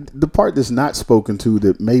 And the part that's not spoken to,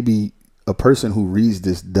 that maybe a person who reads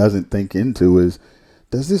this doesn't think into, is,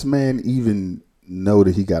 does this man even know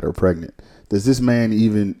that he got her pregnant? Does this man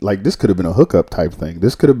even, like, this could have been a hookup type thing.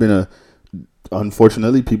 This could have been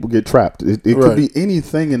unfortunately, people get trapped. It could be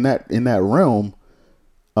anything in that realm,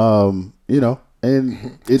 you know.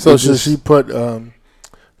 And so should she put the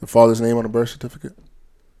father's name on the birth certificate?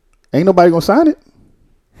 Ain't nobody gonna sign it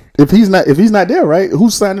if he's not there, right?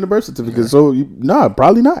 Who's signing the birth certificate? So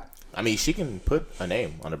probably not. I mean, she can put a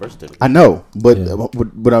name on the birth certificate. I know, but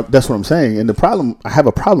that's what I'm saying. And I have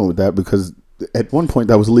a problem with that, because at one point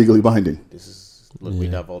that was legally binding. We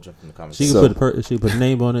divulging from the conversation. She can put a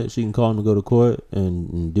name on it. She can call him to go to court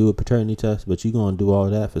and do a paternity test. But you gonna do all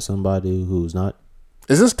that for somebody who's not?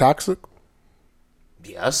 Is this toxic?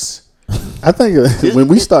 Yes. I think when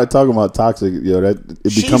we start talking about toxic, that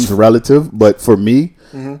it becomes relative. But for me,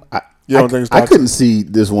 I couldn't see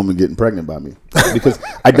this woman getting pregnant by me, because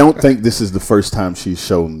I don't think this is the first time she's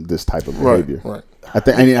shown this type of behavior. Right.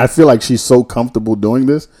 I feel like she's so comfortable doing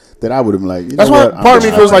this that I would have been like, that's why part of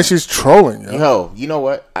me feels like she's trolling. Yo, you know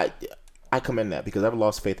what? I commend that, because I've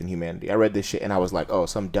lost faith in humanity. I read this shit and I was like, oh,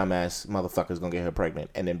 some dumbass motherfucker's gonna get her pregnant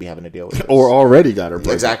and then be having to deal with it. Or already got her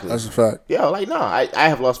pregnant. Exactly. That's a fact. Yeah, like, no, I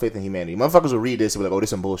have lost faith in humanity. Motherfuckers will read this and be like, oh,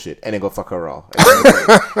 this some bullshit, and then go fuck her all.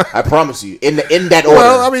 I promise you. In that order.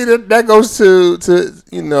 Well, I mean, that goes to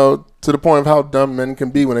the point of how dumb men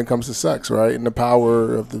can be when it comes to sex, right? And the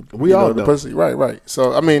power of the pussy. Right.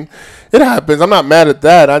 So, I mean, it happens. I'm not mad at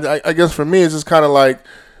that. I guess for me, it's just kind of like.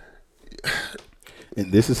 And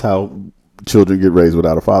this is how children get raised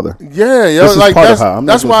without a father. Yeah, yo, this is part of how. I'm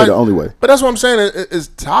not going to say the only way. But that's what I'm saying. It's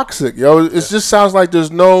toxic, yo. It just sounds like there's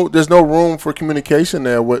no room for communication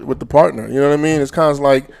there with the partner. You know what I mean? It's kind of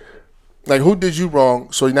like who did you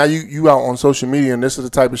wrong? So now you out on social media, and this is the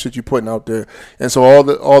type of shit you putting out there. And so all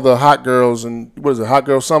the hot girls, and what is it, hot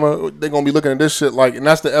girl summer? They're gonna be looking at this shit like, and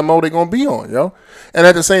that's the MO they're gonna be on, yo. And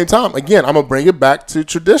at the same time, again, I'm gonna bring it back to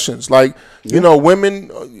traditions. Like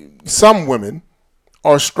some women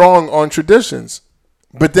are strong on traditions,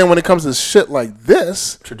 but then when it comes to shit like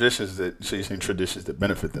this, traditions that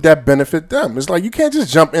benefit them. That benefit them. It's like you can't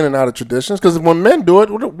just jump in and out of traditions, because when men do it,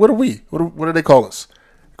 what are we? What do they call us?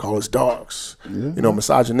 They call us dogs. Yeah.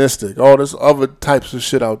 Misogynistic. All this other types of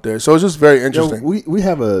shit out there. So it's just very interesting. We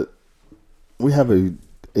have a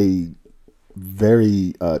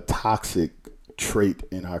very toxic trait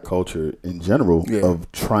in our culture in general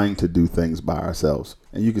of trying to do things by ourselves.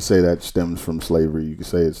 And you could say that stems from slavery. You could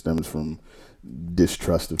say it stems from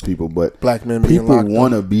distrust of people. But black men, people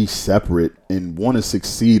want to be separate and want to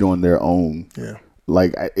succeed on their own. Yeah,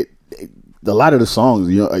 like a lot of the songs,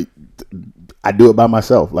 I do it by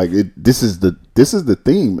myself. Like this is the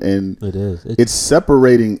theme, and it's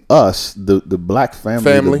separating us, the black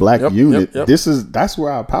family, the black unit. Yep. That's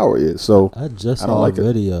where our power is. So I just saw a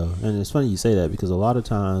video, and it's funny you say that, because a lot of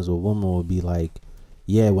times a woman will be like,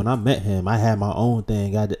 yeah, when I met him, I had my own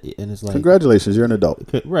thing. And it's like, congratulations, you're an adult,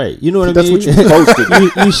 right? You know what I mean? That's what you're supposed to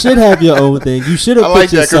do. You should have your own thing. You should have. I like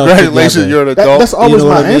that. Congratulations, you're an adult. That's always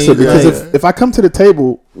my answer, because if I come to the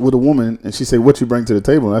table with a woman and she say, "What you bring to the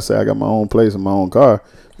table?" and I say, "I got my own place and my own car,"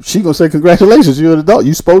 she gonna say, "Congratulations, you're an adult.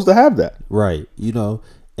 You're supposed to have that." Right.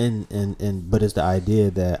 But it's the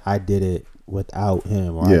idea that I did it without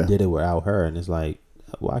him, or I did it without her, and it's like,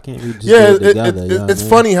 why can't we just do it together? It's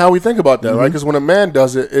funny how we think about that, right? Because when a man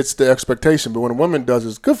does it, it's the expectation, but when a woman does it,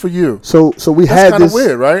 it's good for you. So we had this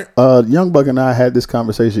weird, right? Young Buck and I had this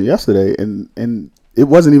conversation yesterday, and it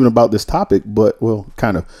wasn't even about this topic, but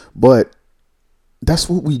that's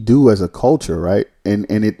what we do as a culture, right? And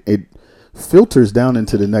it filters down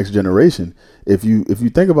into the next generation. If you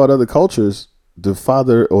think about other cultures, the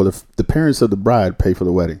father or the parents of the bride pay for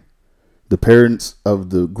the wedding. The parents of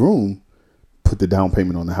the groom put the down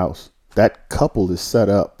payment on the house. That couple is set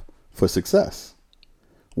up for success.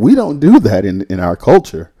 We don't do that in our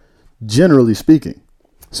culture, generally speaking.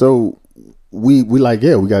 So we got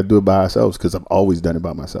to do it by ourselves, because I've always done it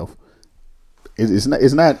by myself. It's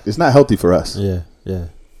not healthy for us. Yeah. Yeah,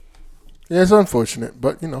 it's unfortunate,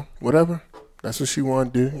 but whatever. That's what she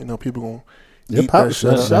want to do. People gonna eat that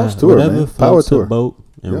shit. Shouts to her, man. Power to her. Boat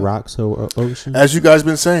and rocks or ocean. As you guys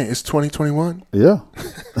been saying, it's 2021. Yeah,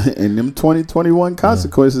 and them 2021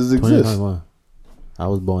 consequences exist. 2021. I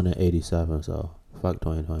was born in '87, so Fuck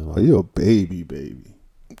 2021. Oh, you a baby.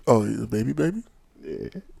 Oh, you a baby? Yeah.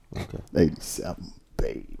 Okay. 87,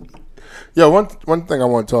 baby. Yeah, one thing I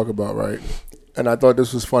want to talk about, right? And I thought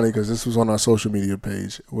this was funny because this was on our social media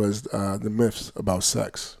page, was the myths about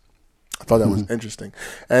sex. I thought that was interesting.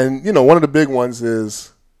 And, one of the big ones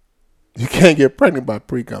is you can't get pregnant by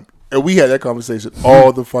pre-cum. And we had that conversation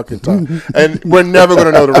all the fucking time. And we're never going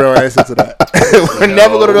to know the real answer to that. We're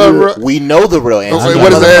never going to know the real We know the real answer.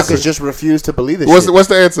 What is the answer? Just refuse to believe this What's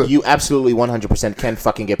the answer? You absolutely 100% can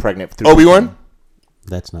fucking get pregnant through Obi-Wan?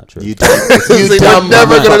 That's not true. You dumb We're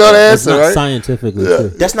never going to know the It's answer, not right? scientifically true.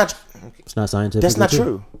 That's not It's not scientifically That's not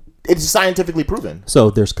true. It's scientifically proven.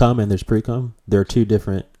 So there's cum and there's pre-cum. There are two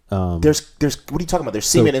different. There's what are you talking about? There's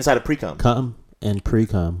semen inside of pre-cum. Cum and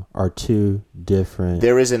pre-cum are two different.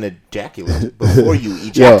 There is an ejaculate before you Yo,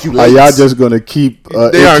 ejaculate. are y'all just gonna keep?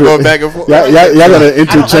 They are going back and forth. Y'all gonna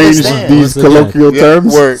interchange understand. these Once again, colloquial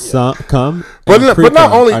terms? Word. Cum. But and not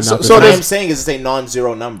pre-cum only- are so the So What same. I'm saying is it's a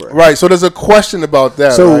non-zero number. Right, so there's a question about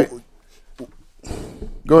that, So, right?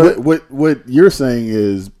 Go ahead. what you're saying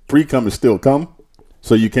is pre-cum is still cum,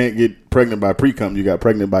 so you can't get pregnant by pre-cum. You got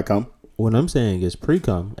pregnant by cum. What I'm saying is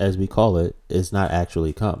pre-cum, as we call it, is not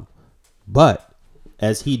actually cum. But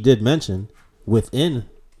as he did mention, within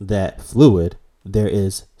that fluid there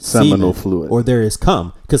is Seminal semen, fluid. or there is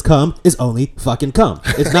cum, because cum is only fucking cum.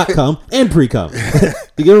 It's not cum and pre-cum.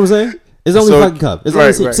 You get what I'm saying? It's only So- fucking cum. It's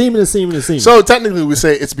right, only right. semen is semen is semen. So technically we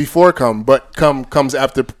say it's before cum, but cum comes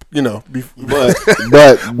after,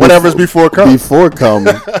 But whatever's before cum. before cum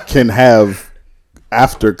can have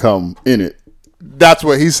after cum in it. That's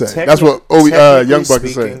what he said. That's what Young Buck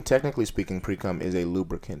is saying. Technically speaking, pre-cum is a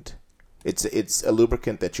lubricant. It's a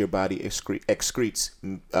lubricant that your body excretes.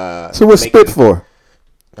 So what's spit for?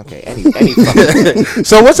 Okay, any fucking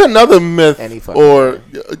So what's another myth Any fucking or,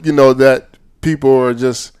 that people are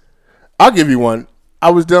just, I'll give you one.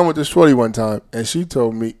 I was dealing with this shorty one time and she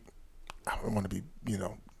told me, I don't want to be,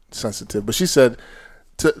 sensitive, but she said,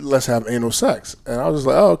 let's have anal sex. And I was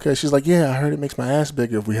like, oh, okay. She's like, yeah, I heard it makes my ass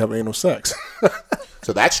bigger if we have anal sex.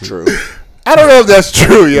 So that's true. I don't know if that's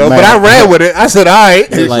true, yo, Man. but I ran with it. I said, all right,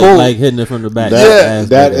 it's like, cool. like hitting it from the back. That Ass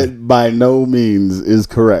bigger. by no means is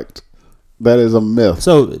correct. That is a myth.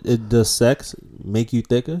 So does sex make you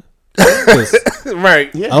thicker? 'Cause-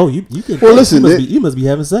 Right. Yeah. Oh, you can. Well, listen, you must be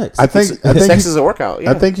having sex. I think Sex is a workout. Yeah.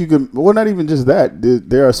 I think you could. Well, not even just that.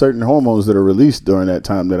 There are certain hormones that are released during that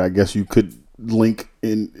time that I guess you could link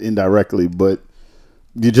indirectly, but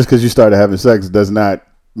just because you started having sex does not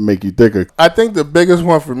make you thicker. I think the biggest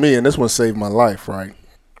one for me, and this one saved my life, right?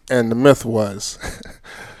 And the myth was,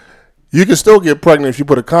 you can still get pregnant if you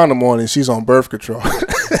put a condom on and she's on birth control.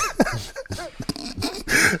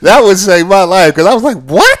 That would save my life because I was like,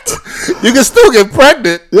 what? You can still get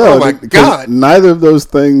pregnant? Oh my 'cause God. Neither of those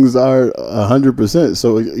things are 100%.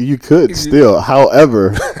 So you could still.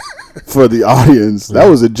 However, for the audience, that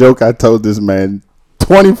was a joke I told this man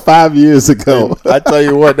 25 years ago. I tell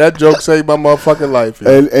you what, that joke saved my motherfucking life.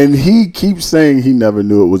 yo. And he keeps saying he never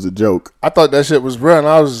knew it was a joke. I thought that shit was real, and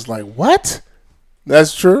I was just like, what?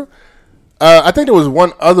 That's true? I think there was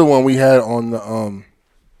one other one we had on the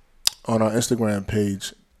on our Instagram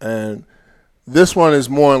page, and this one is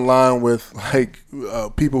more in line with like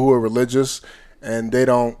people who are religious and they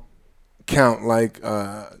don't count like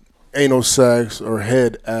anal sex or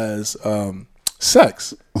head as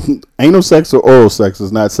sex. Anal sex or oral sex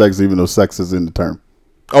is not sex, even though sex is in the term.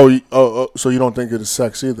 Oh, so you don't think it is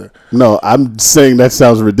sex either? No, I'm saying that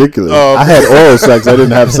sounds ridiculous. Oh, okay. I had oral sex. I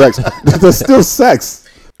didn't have sex. That's still sex.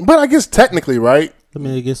 But I guess technically, right? I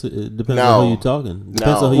mean, I guess it depends No. on who you're talking.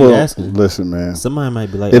 Depends No. on who you're asking. Listen, man. Somebody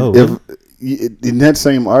might be like, If, "Oh, if really?" in that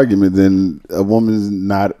same argument, then a woman's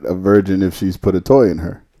not a virgin if she's put a toy in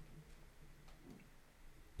her.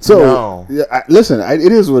 So, No. yeah, listen,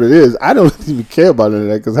 it is what it is. I don't even care about any of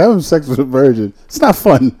that because having sex with a virgin, it's not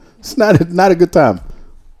fun. It's not a good time,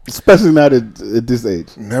 especially not at this age.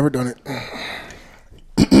 Never done it.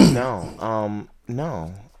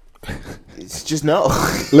 No. It's just no.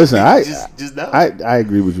 Listen, just no. I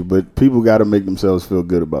agree with you, but people got to make themselves feel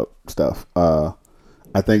good about stuff.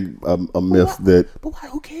 I think a myth that But why?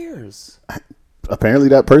 Who cares? apparently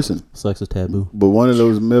that person, Sex is taboo. but one of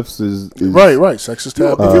those myths is Right. Sex is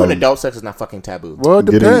taboo. If you're an adult, sex is not fucking taboo. Well, it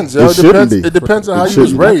Getting- depends. it Yo. It shouldn't depends. be. It depends on It how you was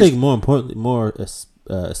shouldn't be. I raised. think more importantly,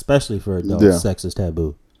 especially for adults, Yeah. sex is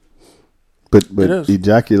taboo. But It is.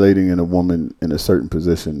 ejaculating in a woman in a certain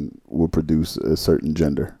position will produce a certain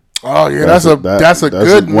gender. Oh yeah, that's a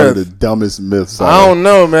good one of the myth. dumbest myths. I don't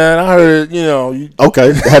know, man. I heard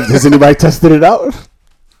Okay, has anybody tested it out?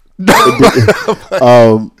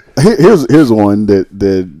 Here's one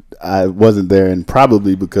that I wasn't there, and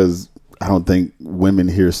probably because I don't think women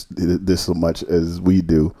hear this so much as we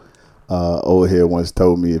do. Old head once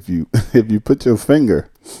told me if you put your finger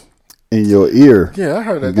in your ear, Yeah, I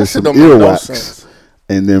heard that. and That get shit some don't make no earwax, sense.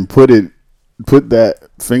 and then put that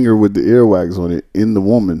finger with the earwax on it in the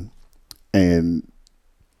woman, and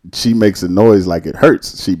she makes a noise like it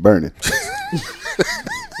hurts, she burning.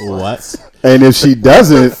 What? And if she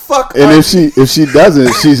doesn't, fuck and if she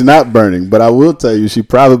doesn't, she's not burning. But I will tell you, she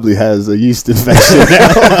probably has a yeast infection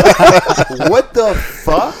now. What the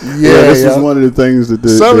fuck? Yeah, this is one of the things that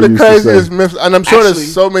some of they the used to say. craziest myths, and I'm sure Actually,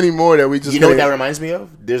 there's so many more that we just. You know what that can't- reminds me of?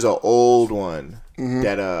 There's an old one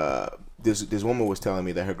that this woman was telling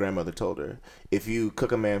me that her grandmother told her, if you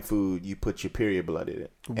cook a man food, you put your period blood in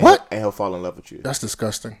it. What? And he'll fall in love with you. That's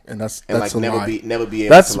disgusting, and that's And a never lie. be able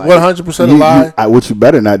That's to like 100% a lie. What you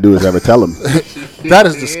better not do is ever tell him. That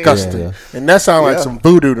is disgusting, Yeah. and that sounds like some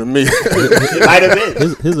voodoo to me. It might have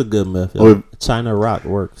been. Here's a good myth. Or- Yo. China rock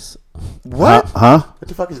works. What? Huh? What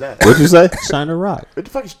the fuck is that? What'd you say? China rock. What the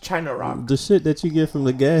fuck is China rock? The shit that you get from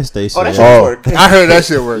the gas station. Oh, that yo. shit work. I heard that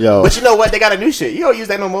shit work. Yo, But you know what? They got a new shit. You don't use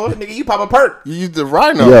that no more, nigga. You pop a perk. You use the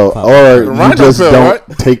rhino. yo, or The you rhino just pill, don't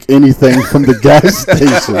right? take anything from the gas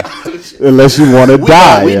station unless you want to We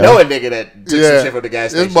die. we yo. know a nigga that took Yeah, some shit from the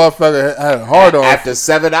gas this station. motherfucker had a hard on. After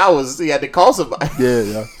 7 hours, he had to call somebody. Yeah,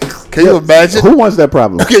 yeah. Can you imagine? Who wants that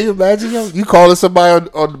problem? Can you imagine, yo? You calling somebody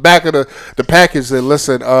on the back of the package and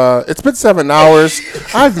listen, it's been 7 hours.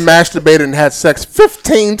 I've masturbated and had sex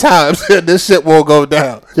 15 times and this shit won't go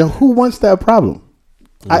down. Yo, who wants that problem?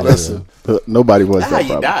 Listen, Nobody wants That's how that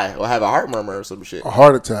you problem. die or have a heart murmur or some shit. a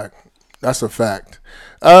heart attack. That's a fact.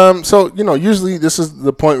 So, usually this is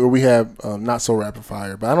the point where we have not so rapid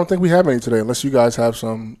fire, but I don't think we have any today unless you guys have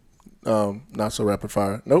some not so rapid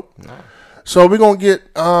fire. Nope. No. So we're going to get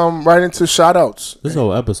right into shout outs. This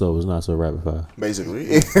whole episode was not so rapid fire.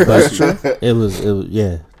 Basically. That's true. It was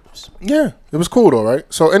yeah. Yeah, it was cool though, right?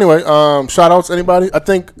 So anyway, shout outs, anybody? I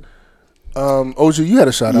think OG, you had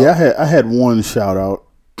a shout out. Yeah, I had one shout out.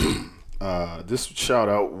 This shout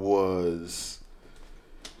out was,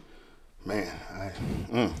 man,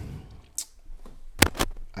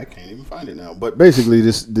 I can't even find it now. But basically,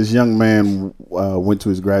 this young man went to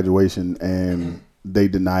his graduation and they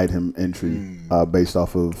denied him entry based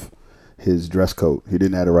off of his dress code. He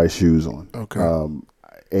didn't have the right shoes on. Okay.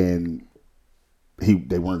 And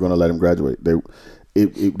they weren't going to let him graduate. They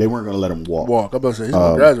weren't going to let him walk. Walk. I'm about to say he's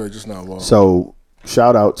gonna graduate, just not walk. So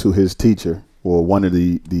shout out to his teacher, or one of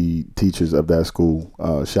the teachers of that school.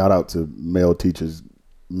 Shout out to male teachers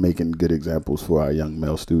making good examples for our young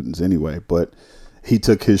male students anyway. But he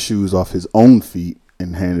took his shoes off his own feet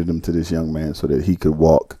and handed them to this young man so that he could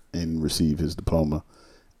walk and receive his diploma.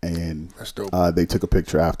 And That's dope. they took a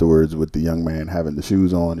picture afterwards with the young man having the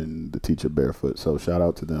shoes on and the teacher barefoot. So shout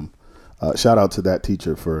out to them. Shout out to that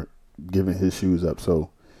teacher for giving his shoes up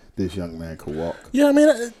so this young man could walk. Yeah, I mean,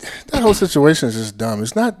 that whole situation is just dumb.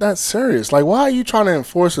 It's not that serious. Like, why are you trying to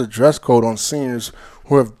enforce a dress code on seniors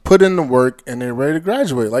who have put in the work and they're ready to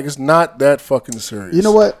graduate? Like, it's not that fucking serious. You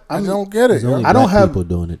know what? I don't get it. There's only yo. I don't black have- people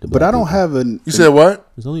doing it. To But black I don't people. have an. You said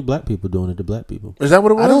what? There's only black people doing it to black people. Is that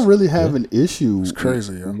what it was? I don't really have an issue. It's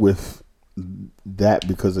crazy, yeah. with that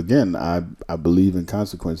because again, I believe in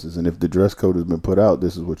consequences, and if the dress code has been put out,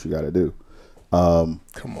 this is what you got to do.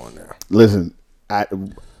 Come on now. Listen, I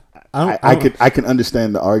I can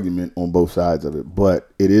understand the argument on both sides of it, but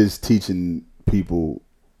it is teaching people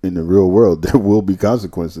in the real world there will be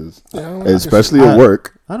consequences, especially at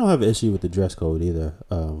work. I don't have an issue with the dress code either.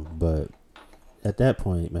 But at that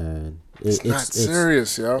point, man, It's not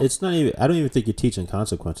serious, yo. It's not even. I don't even think you're teaching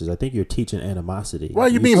consequences. I think you're teaching animosity. Why are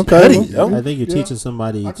you You- being Okay. petty, yo? I think you're teaching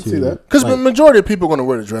somebody I can to see that. Because the majority of people are going to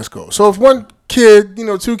wear the dress code. So if one kid,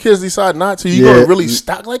 2 kids decide not to, you're going to really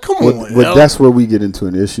stop. Like, come on, But yo. that's where we get into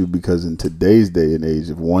an issue because in today's day and age,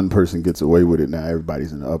 if one person gets away with it, now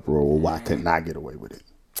everybody's in an uproar. Well, why couldn't I get away with it?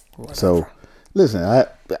 Whatever. So, listen,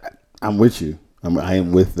 I'm with you. I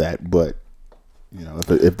am with that. But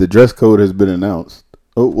if the dress code has been announced,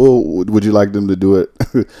 well, would you like them to do it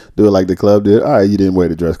like the club did? All right, you didn't wear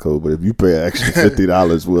the dress code, but if you pay an extra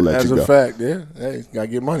 $50, we'll let As you a go. fact, yeah. Hey, got to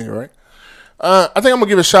get money, right? I think I'm going to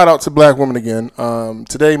give a shout out to black women again.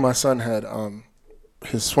 Today, my son had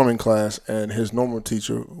his swimming class, and his normal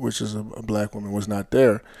teacher, which is a black woman, was not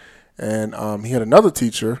there. And he had another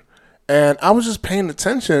teacher, and I was just paying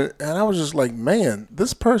attention, and I was just like, man,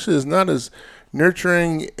 this person is not as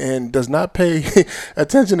nurturing and does not pay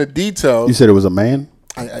attention to details. You said it was a man,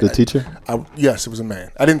 the teacher? Yes, it was a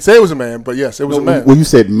man. I didn't say it was a man, but yes, it was a man. Well, you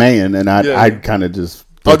said man, and I Yeah. kind of just.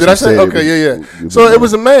 Oh, did I say? said Okay, it yeah. was So a it man.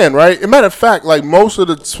 was a man, right? As a matter of fact, like most of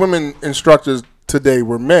the swimming instructors today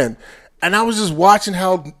were men. And I was just watching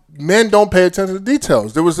how men don't pay attention to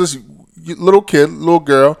details. There was this little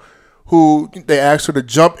girl, who they asked her to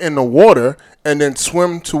jump in the water and then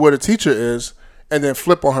swim to where the teacher is and then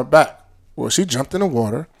flip on her back. Well, she jumped in the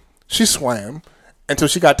water, she swam until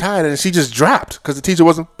she got tired and she just dropped because the teacher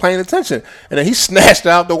wasn't paying attention. And then he snatched her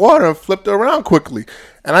out the water and flipped her around quickly.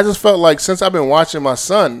 And I just felt like since I've been watching my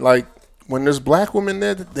son, like when there's black women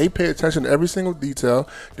there, they pay attention to every single detail.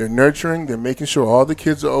 They're nurturing, they're making sure all the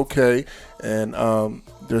kids are okay, and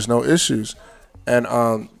there's no issues. And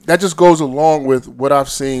that just goes along with what I've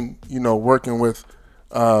seen, working with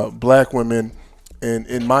black women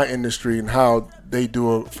in my industry and how they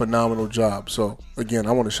do a phenomenal job. So, again,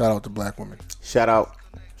 I want to shout out to black women. Shout out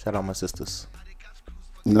my sisters.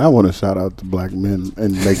 And I want to shout out to black men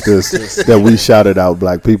and make this that we shouted out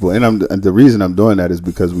black people. And the reason I'm doing that is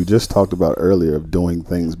because we just talked about earlier of doing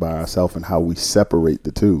things by ourselves and how we separate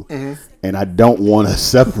the two. Mm-hmm. And I don't want to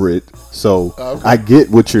separate. So okay. I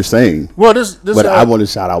get what you're saying. Well, but I want to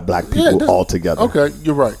shout out black people altogether. Okay,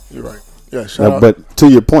 you're right. Yeah, shout out. But to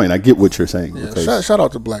your point, I get what you're saying. Yeah, shout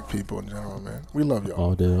out to black people in general, man. We love y'all.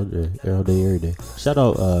 All day, every day. Shout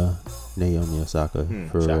out Naomi Osaka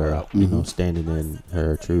for standing in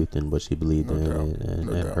her truth and what she believed in and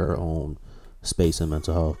her own space and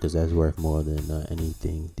mental health, because that's worth more than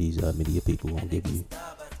anything these media people won't give you.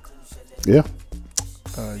 Yeah.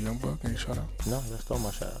 Young Buck, any shout out? No, that's all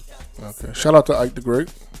my shout out. Okay. Shout out to Ike the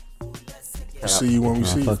Great. See you when we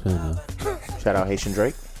see you. Shout out Haitian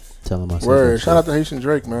Drake. Tell him I said word. Shout out to Haitian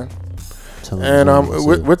Drake, man. And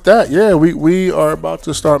with that, we are about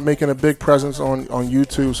to start making a big presence on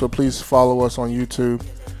YouTube. So please follow us on YouTube.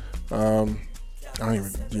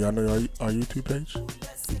 Do y'all know our YouTube page?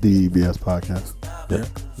 The EBS podcast. Yeah.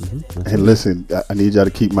 Mm-hmm. And listen, I need y'all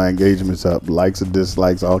to keep my engagements up. Likes and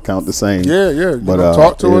dislikes all count the same. Yeah. But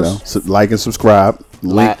talk to us. Like and subscribe.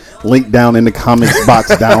 Link down in the comments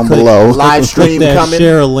box down below. Live stream coming.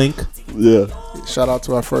 Share a link. Yeah. Shout out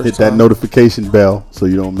to our first. Hit that notification bell so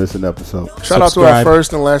you don't miss an episode. Shout out to our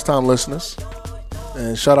first and last time listeners,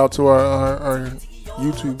 and shout out to our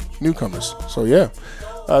YouTube newcomers. So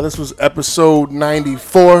this was episode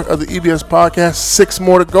 94 of the EBS podcast. 6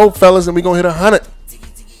 more to go, fellas, and we're gonna hit 100.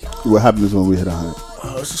 What happens when we hit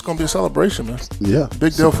 100? It's just gonna be a celebration, man. Yeah,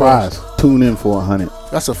 big deal for us. Tune in for 100.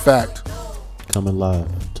 That's a fact. Coming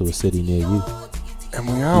live to a city near you. And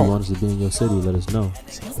we If out. you want us to be in your city, let us know.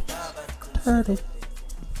 Turtle.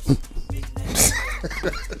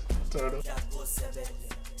 Turtle.